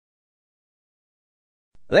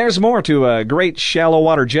There's more to a great shallow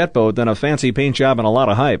water jet boat than a fancy paint job and a lot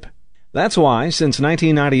of hype. That's why, since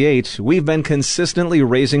 1998, we've been consistently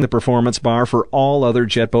raising the performance bar for all other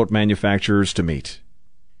jet boat manufacturers to meet.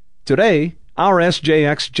 Today, our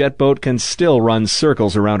SJX jet boat can still run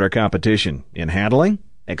circles around our competition in handling,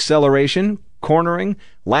 acceleration, cornering,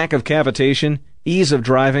 lack of cavitation, ease of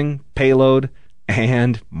driving, payload,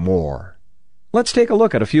 and more. Let's take a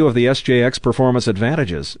look at a few of the SJX performance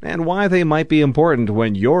advantages and why they might be important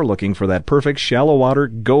when you're looking for that perfect shallow water,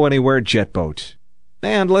 go-anywhere jet boat.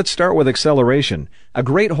 And let's start with acceleration. A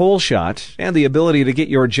great hole shot and the ability to get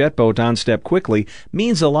your jet boat on step quickly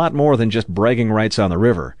means a lot more than just bragging rights on the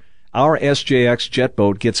river. Our SJX jet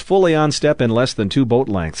boat gets fully on step in less than 2 boat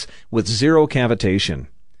lengths with zero cavitation.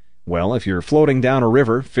 Well, if you're floating down a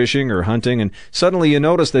river, fishing or hunting, and suddenly you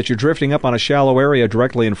notice that you're drifting up on a shallow area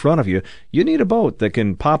directly in front of you, you need a boat that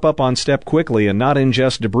can pop up on step quickly and not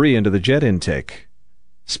ingest debris into the jet intake.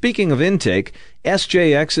 Speaking of intake,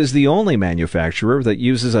 SJX is the only manufacturer that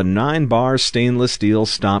uses a 9-bar stainless steel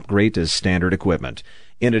stop grate as standard equipment.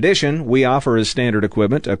 In addition, we offer as standard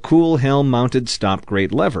equipment a cool helm-mounted stop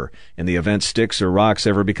grate lever in the event sticks or rocks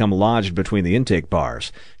ever become lodged between the intake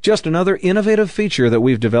bars. Just another innovative feature that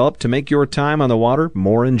we've developed to make your time on the water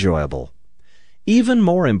more enjoyable. Even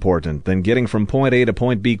more important than getting from point A to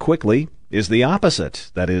point B quickly is the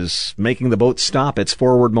opposite, that is, making the boat stop its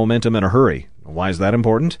forward momentum in a hurry. Why is that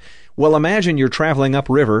important? Well, imagine you're traveling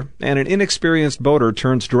upriver and an inexperienced boater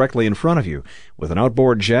turns directly in front of you. With an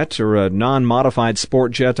outboard jet or a non-modified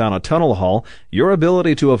sport jet on a tunnel hull, your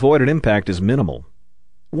ability to avoid an impact is minimal.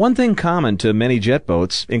 One thing common to many jet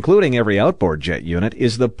boats, including every outboard jet unit,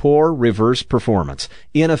 is the poor reverse performance.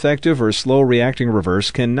 Ineffective or slow-reacting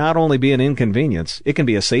reverse can not only be an inconvenience, it can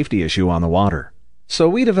be a safety issue on the water. So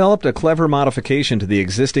we developed a clever modification to the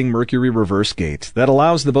existing Mercury reverse gate that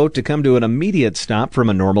allows the boat to come to an immediate stop from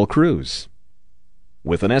a normal cruise.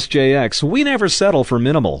 With an SJX, we never settle for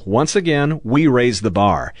minimal. Once again, we raise the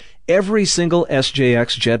bar. Every single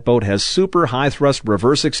SJX jet boat has super high-thrust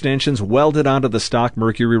reverse extensions welded onto the stock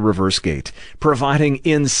Mercury reverse gate, providing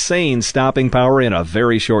insane stopping power in a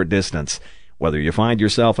very short distance. Whether you find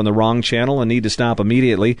yourself in the wrong channel and need to stop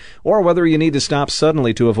immediately, or whether you need to stop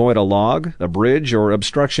suddenly to avoid a log, a bridge, or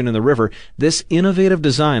obstruction in the river, this innovative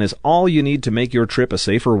design is all you need to make your trip a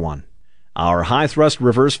safer one. Our high-thrust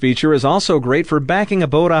reverse feature is also great for backing a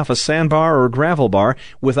boat off a sandbar or gravel bar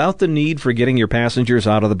without the need for getting your passengers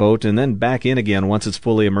out of the boat and then back in again once it's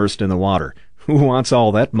fully immersed in the water. Who wants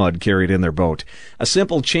all that mud carried in their boat? A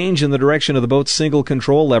simple change in the direction of the boat's single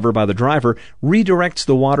control lever by the driver redirects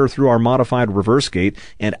the water through our modified reverse gate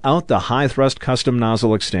and out the high-thrust custom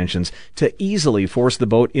nozzle extensions to easily force the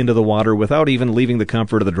boat into the water without even leaving the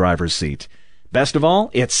comfort of the driver's seat. Best of all,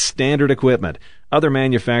 it's standard equipment. Other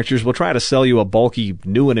manufacturers will try to sell you a bulky,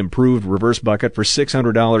 new and improved reverse bucket for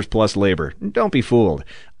 $600 plus labor. Don't be fooled.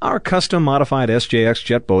 Our custom modified SJX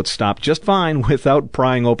jet boats stop just fine without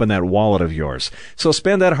prying open that wallet of yours. So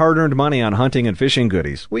spend that hard-earned money on hunting and fishing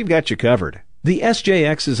goodies. We've got you covered. The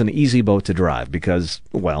SJX is an easy boat to drive because,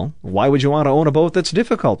 well, why would you want to own a boat that's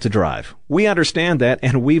difficult to drive? We understand that,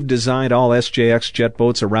 and we've designed all SJX jet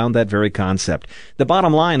boats around that very concept. The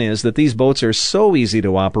bottom line is that these boats are so easy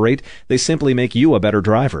to operate, they simply make you a better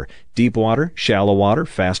driver. Deep water, shallow water,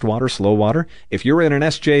 fast water, slow water. If you're in an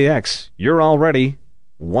SJX, you're already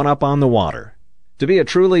one up on the water. To be a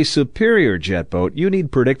truly superior jet boat, you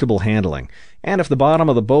need predictable handling. And if the bottom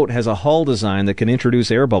of the boat has a hull design that can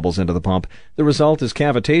introduce air bubbles into the pump, the result is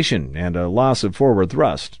cavitation and a loss of forward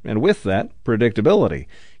thrust, and with that, predictability.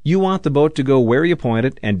 You want the boat to go where you point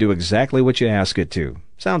it and do exactly what you ask it to.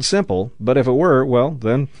 Sounds simple, but if it were, well,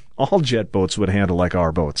 then all jet boats would handle like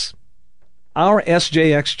our boats. Our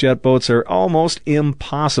SJX jet boats are almost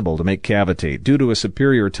impossible to make cavitate due to a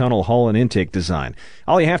superior tunnel hull and intake design.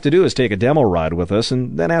 All you have to do is take a demo ride with us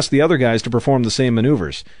and then ask the other guys to perform the same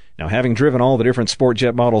maneuvers. Now, having driven all the different sport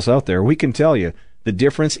jet models out there, we can tell you the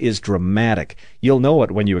difference is dramatic. You'll know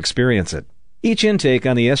it when you experience it. Each intake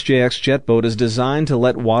on the SJX jet boat is designed to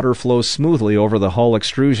let water flow smoothly over the hull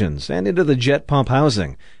extrusions and into the jet pump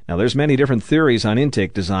housing. Now, there's many different theories on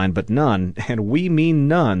intake design, but none, and we mean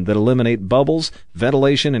none, that eliminate bubbles,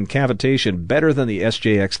 ventilation, and cavitation better than the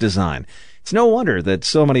SJX design. It's no wonder that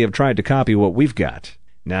so many have tried to copy what we've got.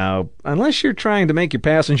 Now, unless you're trying to make your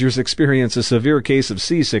passengers experience a severe case of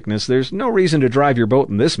seasickness, there's no reason to drive your boat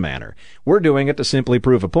in this manner. We're doing it to simply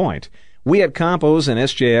prove a point. We at Compos and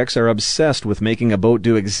SJX are obsessed with making a boat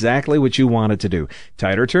do exactly what you want it to do.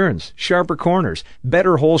 Tighter turns, sharper corners,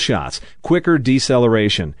 better hole shots, quicker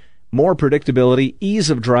deceleration, more predictability,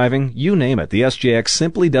 ease of driving, you name it. The SJX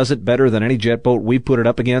simply does it better than any jet boat we put it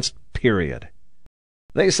up against, period.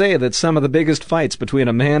 They say that some of the biggest fights between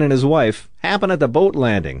a man and his wife happen at the boat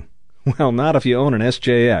landing. Well, not if you own an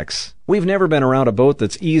SJX. We've never been around a boat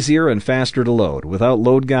that's easier and faster to load, without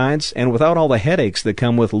load guides, and without all the headaches that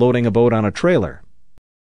come with loading a boat on a trailer.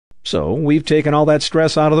 So, we've taken all that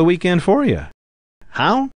stress out of the weekend for you.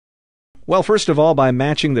 How? Well, first of all, by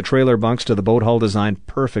matching the trailer bunks to the boat hull design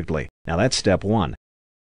perfectly. Now that's step one.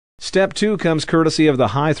 Step two comes courtesy of the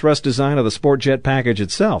high-thrust design of the Sport Jet package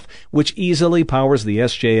itself, which easily powers the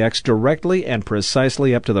SJX directly and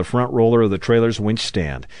precisely up to the front roller of the trailer's winch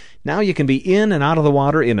stand. Now you can be in and out of the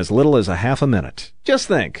water in as little as a half a minute. Just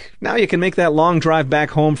think, now you can make that long drive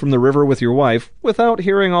back home from the river with your wife without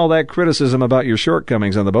hearing all that criticism about your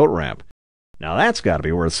shortcomings on the boat ramp. Now that's got to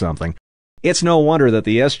be worth something. It's no wonder that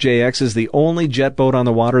the SJX is the only jet boat on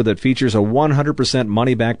the water that features a 100%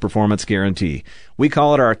 money-back performance guarantee. We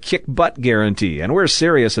call it our kick-butt guarantee, and we're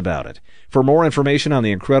serious about it. For more information on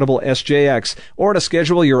the incredible SJX, or to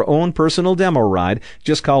schedule your own personal demo ride,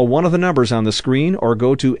 just call one of the numbers on the screen or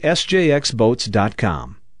go to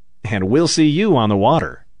sjxboats.com. And we'll see you on the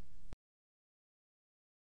water.